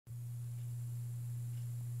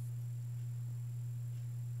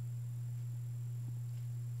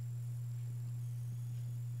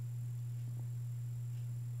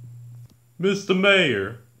Mr.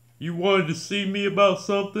 Mayor, you wanted to see me about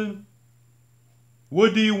something?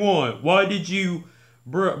 What do you want? Why did you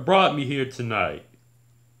brought me here tonight?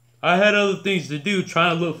 I had other things to do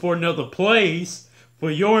trying to look for another place for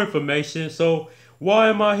your information, so why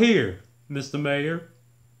am I here, Mr. Mayor?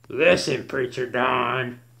 Listen, Preacher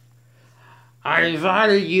Don. I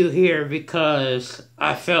invited you here because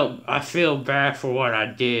I feel bad for what I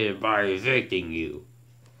did by evicting you.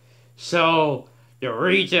 So the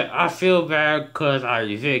reason I feel bad because I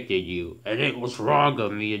evicted you, and it was wrong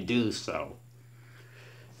of me to do so.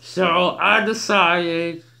 So I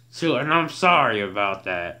decided to, and I'm sorry about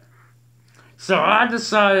that. So I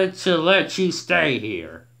decided to let you stay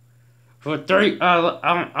here for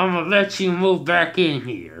I'm gonna let you move back in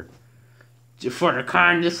here for the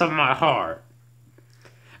kindness of my heart.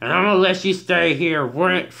 And I'm gonna let you stay here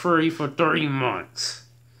rent-free for 3 months.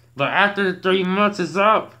 But after the 3 months is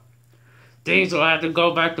up, things will have to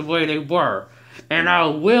go back the way they were. And I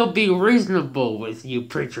will be reasonable with you,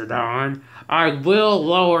 Preacher Don. I will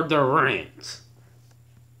lower the rent.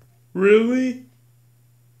 Really?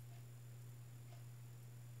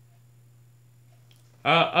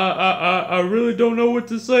 I really don't know what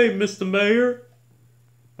to say, Mr. Mayor.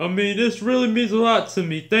 I mean, this really means a lot to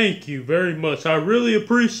me. Thank you very much. I really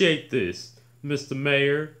appreciate this, Mr.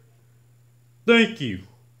 Mayor. Thank you.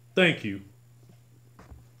 Thank you.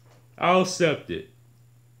 I'll accept it.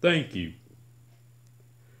 Thank you.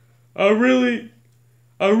 I really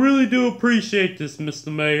do appreciate this,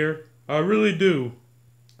 Mr. Mayor. I really do.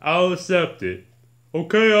 I'll accept it.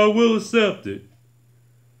 Okay, I will accept it.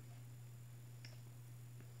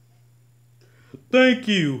 Thank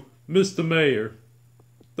you, Mr. Mayor.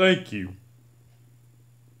 Thank you.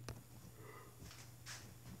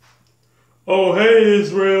 Oh, hey,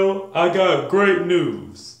 Israel. I got great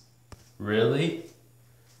news. Really?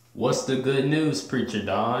 What's the good news, Preacher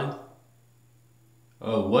Don?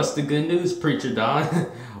 What's the good news, Preacher Don?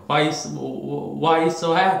 why are you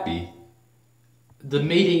so happy? The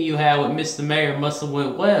meeting you had with Mr. Mayor must have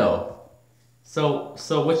went well. So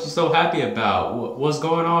what you so happy about? What's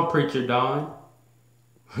going on, Preacher Don?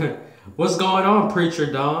 What's going on, Preacher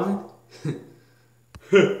Don?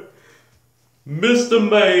 Mr.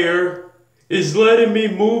 Mayor is letting me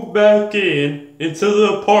move back into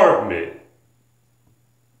the apartment.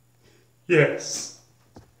 Yes.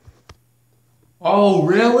 Oh,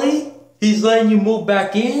 really? He's letting you move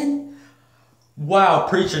back in? Wow,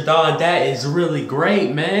 Preacher Don, that is really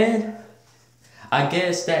great, man. I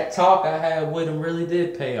guess that talk I had with him really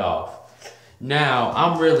did pay off. Now,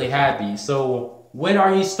 I'm really happy. So, when are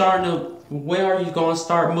you going to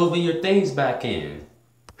start moving your things back in?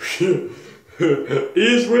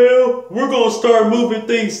 Israel, we're going to start moving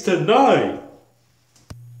things tonight.